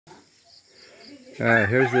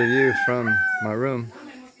Here's the view from my room.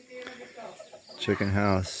 Chicken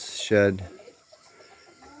house, shed,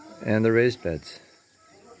 and the raised beds.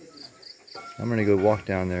 I'm gonna go walk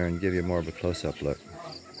down there and give you more of a close-up look.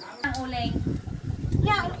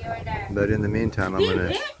 But in the meantime, I'm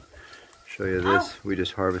gonna show you this. We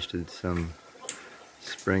just harvested some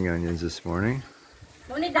spring onions this morning.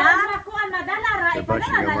 They're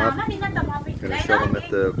bunching them up. Gonna sell them at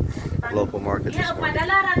the local market this morning.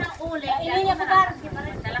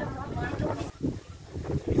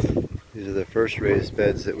 These are the first raised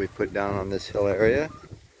beds that we put down on this hill area.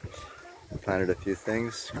 Planted a few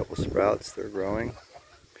things, a couple sprouts, they're growing.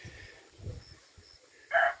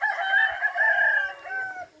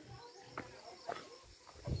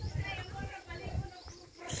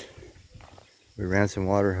 We ran some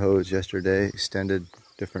water hose yesterday, extended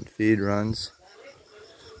different feed runs.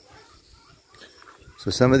 So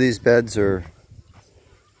some of these beds are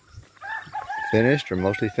finished or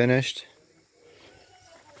mostly finished.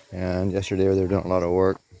 And yesterday they were doing a lot of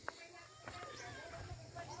work.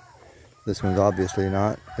 This one's obviously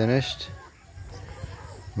not finished.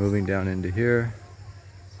 Moving down into here.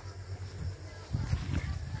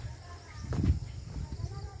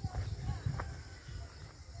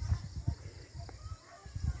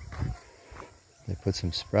 They put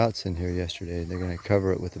some sprouts in here yesterday. They're going to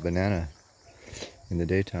cover it with a banana in the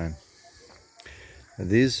daytime. Now,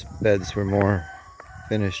 these beds were more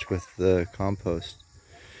finished with the compost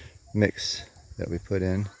mix that we put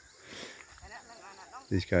in.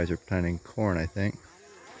 These guys are planting corn, I think.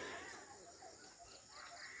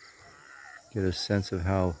 Get a sense of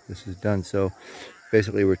how this is done. So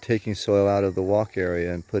basically we're taking soil out of the walk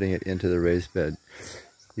area and putting it into the raised bed.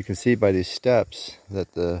 You can see by these steps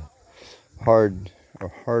that the hard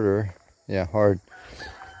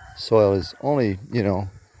soil is only,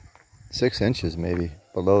 6 inches maybe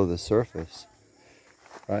below the surface,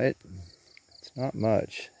 right? It's not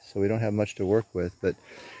much, so we don't have much to work with, but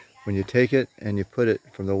when you take it and you put it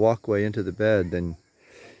from the walkway into the bed, then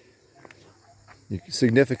you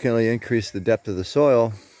significantly increase the depth of the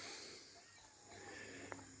soil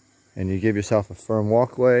and you give yourself a firm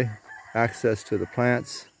walkway, access to the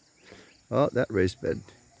plants. Oh, that raised bed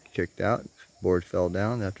kicked out. Board fell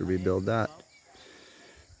down. They have to rebuild that.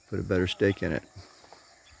 Put a better stake in it.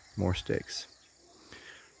 More stakes.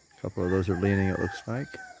 A couple of those are leaning, it looks like.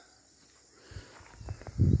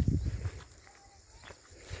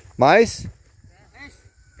 Mice?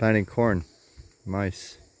 Planting corn.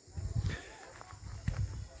 Mice.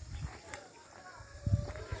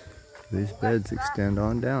 These beds extend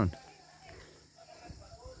on down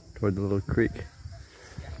toward the little creek.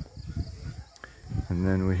 And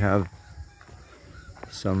then we have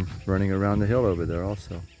some running around the hill over there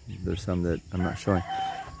also. There's some that I'm not showing.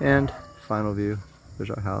 And final view,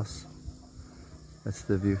 there's our house. That's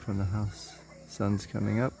the view from the house. Sun's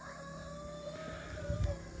coming up.